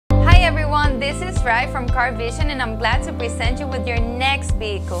everyone, this is Rai from CarVision and I'm glad to present you with your next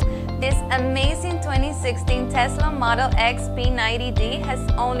vehicle. This amazing 2016 Tesla Model X P100D has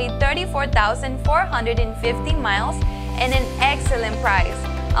only 34,450 miles and an excellent price.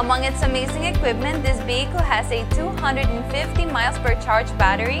 Among its amazing equipment, this vehicle has a 250 miles per charge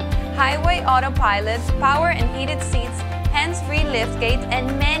battery, highway autopilot, power and heated seats, hands-free liftgate, and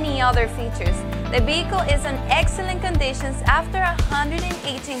many other features. The vehicle is in excellent conditions after a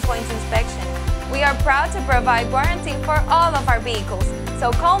 118 points inspection. We are proud to provide warranty for all of our vehicles.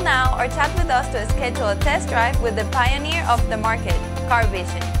 So call now or chat with us to schedule a test drive with the pioneer of the market,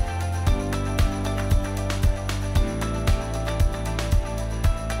 CarVision.